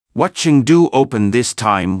What Chengdu opened this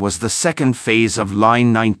time was the second phase of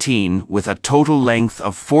Line 19 with a total length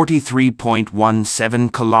of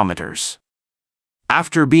 43.17 kilometers.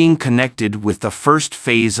 After being connected with the first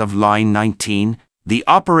phase of Line 19, the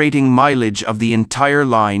operating mileage of the entire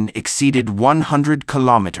line exceeded 100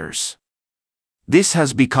 kilometers. This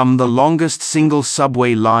has become the longest single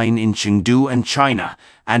subway line in Chengdu and China,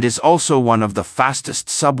 and is also one of the fastest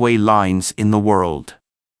subway lines in the world.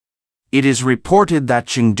 It is reported that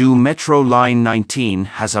Chengdu Metro Line 19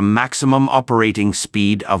 has a maximum operating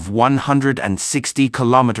speed of 160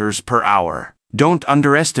 kilometers per hour. Don't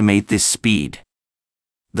underestimate this speed.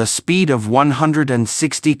 The speed of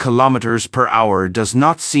 160 kilometers per hour does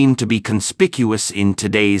not seem to be conspicuous in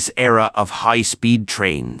today's era of high-speed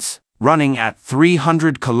trains, running at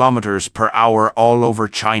 300 kilometers per hour all over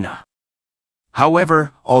China.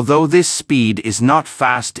 However, although this speed is not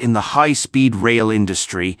fast in the high-speed rail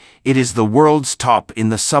industry, it is the world's top in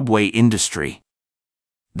the subway industry.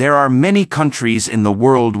 There are many countries in the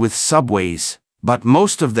world with subways, but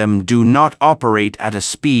most of them do not operate at a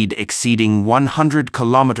speed exceeding 100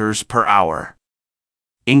 kilometers per hour.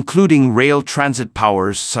 Including rail transit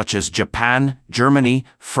powers such as Japan, Germany,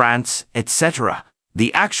 France, etc.,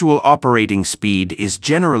 the actual operating speed is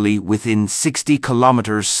generally within 60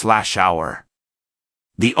 kilometers/hour.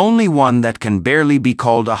 The only one that can barely be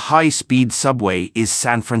called a high-speed subway is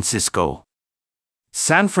San Francisco.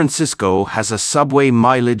 San Francisco has a subway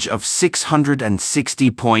mileage of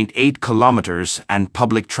 660.8 kilometers and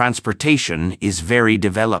public transportation is very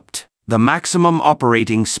developed. The maximum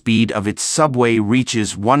operating speed of its subway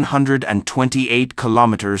reaches 128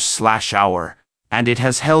 kilometers/hour, and it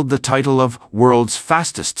has held the title of world's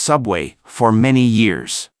fastest subway for many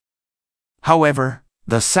years. However,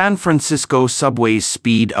 the San Francisco subway's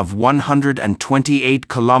speed of 128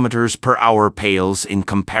 kilometers per hour pales in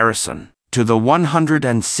comparison to the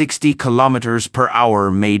 160 kilometers per hour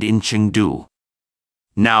made in Chengdu.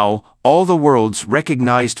 Now, all the world's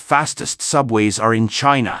recognized fastest subways are in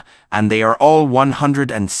China, and they are all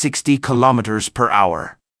 160 kilometers per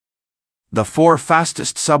hour. The 4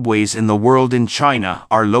 fastest subways in the world in China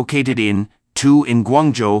are located in 2 in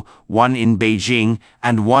Guangzhou, 1 in Beijing,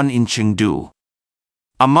 and 1 in Chengdu.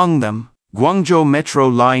 Among them, Guangzhou Metro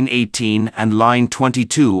Line 18 and Line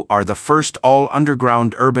 22 are the first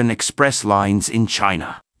all-underground urban express lines in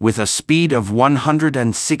China, with a speed of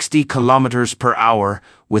 160 kilometers per hour,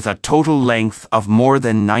 with a total length of more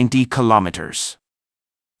than 90 kilometers.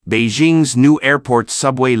 Beijing's new airport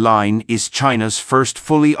subway line is China's first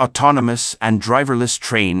fully autonomous and driverless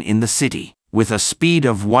train in the city, with a speed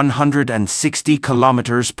of 160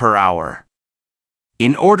 kilometers per hour.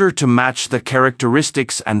 In order to match the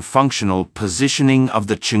characteristics and functional positioning of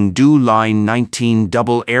the Chengdu Line 19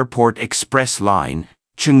 double airport express line,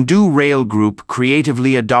 Chengdu Rail Group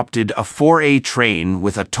creatively adopted a 4A train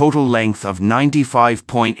with a total length of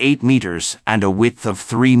 95.8 meters and a width of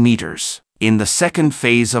 3 meters, in the second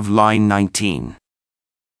phase of Line 19.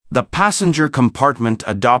 The passenger compartment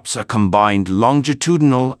adopts a combined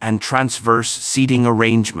longitudinal and transverse seating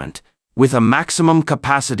arrangement, with a maximum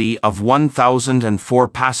capacity of 1,004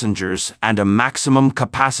 passengers and a maximum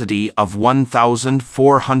capacity of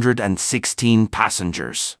 1,416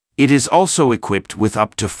 passengers. It is also equipped with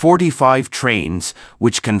up to 45 trains,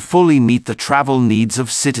 which can fully meet the travel needs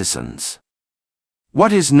of citizens.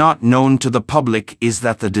 What is not known to the public is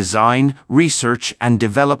that the design, research and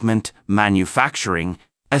development, manufacturing,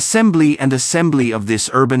 assembly of this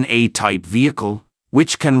urban A-type vehicle,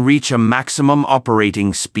 which can reach a maximum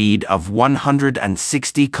operating speed of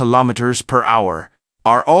 160 kilometers per hour,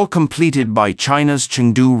 are all completed by China's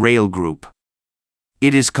Chengdu Rail Group.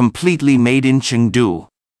 It is completely made in Chengdu.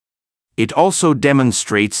 It also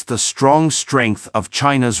demonstrates the strong strength of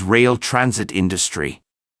China's rail transit industry.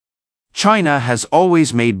 China has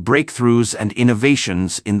always made breakthroughs and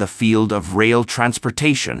innovations in the field of rail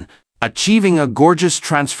transportation, achieving a gorgeous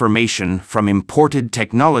transformation from imported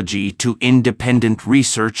technology to independent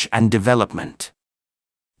research and development.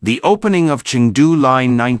 The opening of Chengdu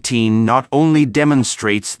Line 19 not only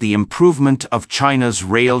demonstrates the improvement of China's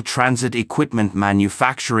rail transit equipment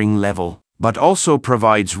manufacturing level, but also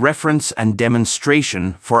provides reference and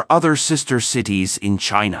demonstration for other sister cities in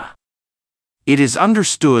China. It is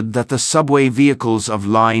understood that the subway vehicles of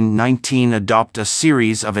Line 19 adopt a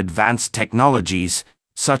series of advanced technologies,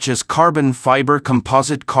 such as carbon fiber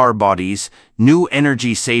composite car bodies, new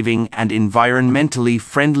energy-saving and environmentally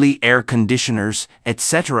friendly air conditioners,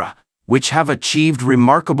 etc., which have achieved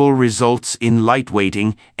remarkable results in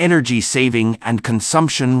lightweighting, energy saving and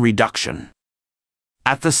consumption reduction.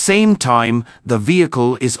 At the same time, the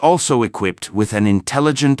vehicle is also equipped with an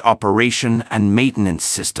intelligent operation and maintenance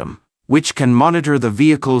system, which can monitor the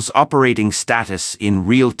vehicle's operating status in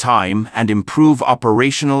real time and improve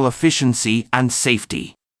operational efficiency and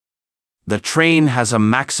safety. The train has a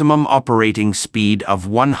maximum operating speed of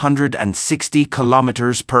 160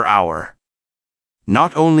 kilometers per hour.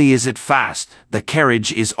 Not only is it fast, the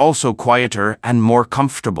carriage is also quieter and more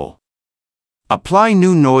comfortable. Apply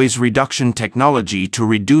new noise reduction technology to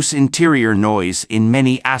reduce interior noise in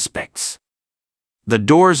many aspects. The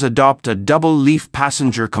doors adopt a double-leaf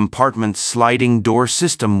passenger compartment sliding door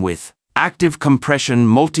system with active compression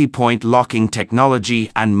multi-point locking technology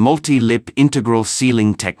and multi-lip integral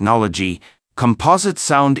sealing technology. Composite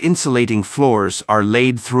sound insulating floors are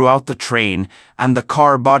laid throughout the train, and the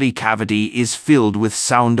car body cavity is filled with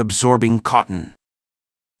sound-absorbing cotton.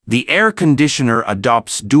 The air conditioner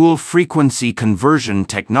adopts dual-frequency conversion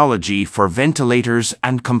technology for ventilators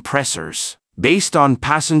and compressors, based on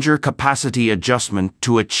passenger capacity adjustment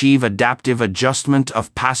to achieve adaptive adjustment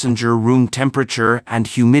of passenger room temperature and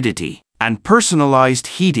humidity, and personalized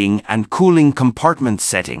heating and cooling compartment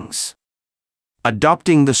settings.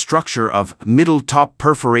 Adopting the structure of middle-top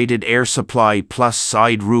perforated air supply plus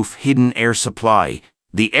side roof hidden air supply,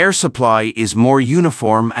 the air supply is more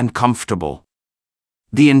uniform and comfortable.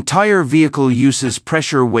 The entire vehicle uses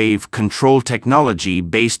pressure wave control technology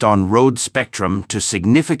based on road spectrum to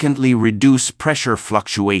significantly reduce pressure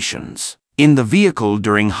fluctuations in the vehicle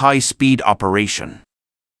during high-speed operation.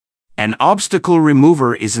 An obstacle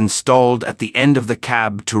remover is installed at the end of the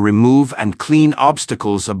cab to remove and clean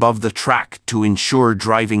obstacles above the track to ensure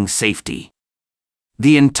driving safety.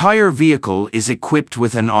 The entire vehicle is equipped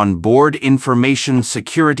with an onboard information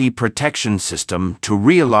security protection system to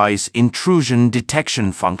realize intrusion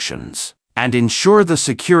detection functions and ensure the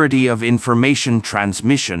security of information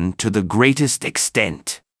transmission to the greatest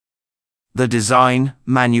extent. The design,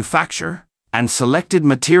 manufacture, and selected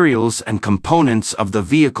materials and components of the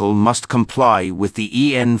vehicle must comply with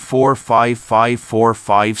the EN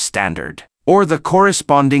 45545 standard, or the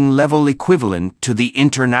corresponding level equivalent to the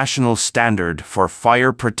international standard for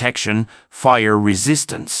fire protection, fire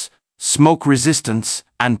resistance, smoke resistance,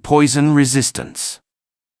 and poison resistance.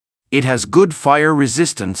 It has good fire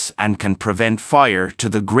resistance and can prevent fire to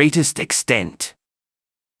the greatest extent.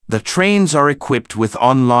 The trains are equipped with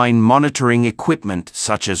online monitoring equipment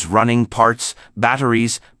such as running parts,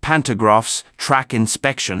 batteries, pantographs, track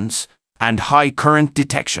inspections, and high current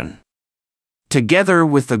detection. Together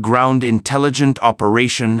with the ground intelligent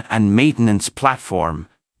operation and maintenance platform,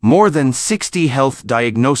 more than 60 health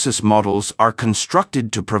diagnosis models are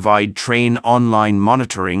constructed to provide train online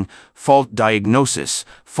monitoring, fault diagnosis,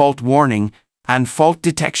 fault warning, and fault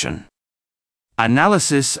detection.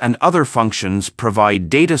 Analysis and other functions provide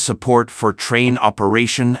data support for train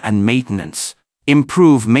operation and maintenance,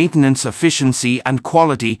 improve maintenance efficiency and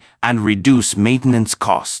quality, and reduce maintenance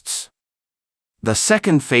costs. The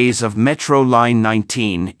second phase of Metro Line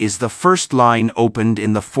 19 is the first line opened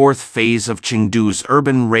in the fourth phase of Chengdu's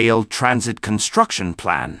urban rail transit construction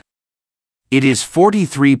plan. It is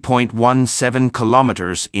 43.17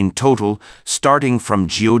 kilometers in total, starting from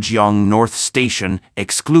Jiujiang North Station,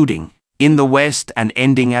 excluding in the west, and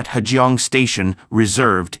ending at Hejiang Station,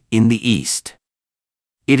 reserved in the east.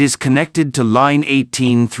 It is connected to Line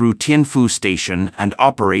 18 through Tianfu Station and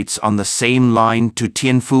operates on the same line to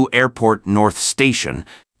Tianfu Airport North Station,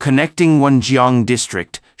 connecting Wenjiang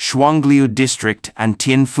District, Shuangliu District and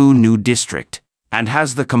Tianfu New District, and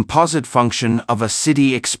has the composite function of a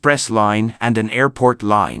city express line and an airport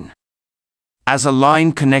line. As a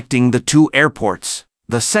line connecting the two airports,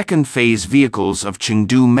 the second phase vehicles of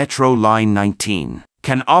Chengdu Metro Line 19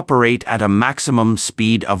 can operate at a maximum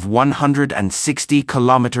speed of 160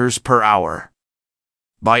 kilometers per hour.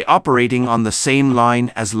 By operating on the same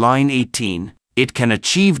line as Line 18, it can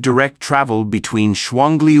achieve direct travel between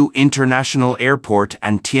Shuangliu International Airport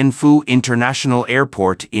and Tianfu International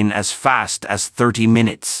Airport in as fast as 30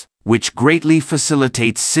 minutes, which greatly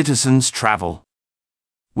facilitates citizens' travel.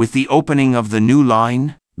 With the opening of the new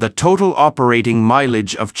line, the total operating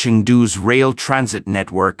mileage of Chengdu's rail transit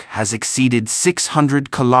network has exceeded 600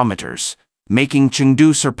 kilometers, making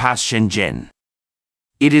Chengdu surpass Shenzhen.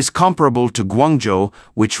 It is comparable to Guangzhou,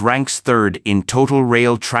 which ranks third in total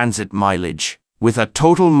rail transit mileage, with a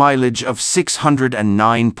total mileage of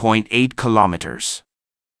 609.8 kilometers.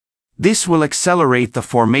 This will accelerate the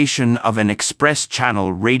formation of an express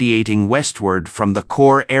channel radiating westward from the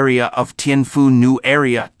core area of Tianfu New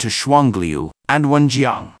Area to Shuangliu and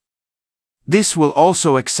Wenjiang. This will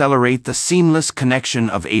also accelerate the seamless connection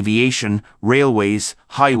of aviation, railways,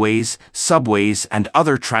 highways, subways and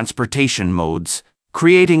other transportation modes,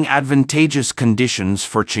 creating advantageous conditions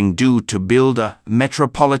for Chengdu to build a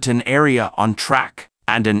metropolitan area on track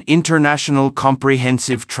and an international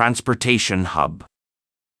comprehensive transportation hub.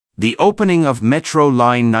 The opening of Metro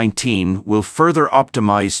Line 19 will further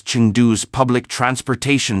optimize Chengdu's public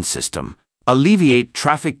transportation system, alleviate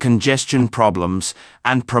traffic congestion problems,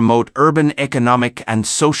 and promote urban economic and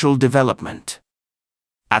social development.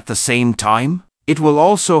 At the same time, it will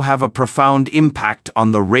also have a profound impact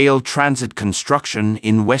on the rail transit construction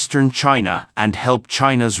in Western China and help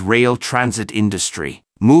China's rail transit industry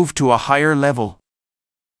move to a higher level.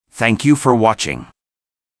 Thank you for watching.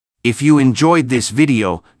 If you enjoyed this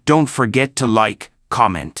video, don't forget to like,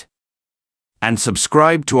 comment, and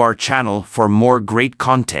subscribe to our channel for more great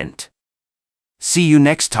content. See you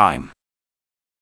next time.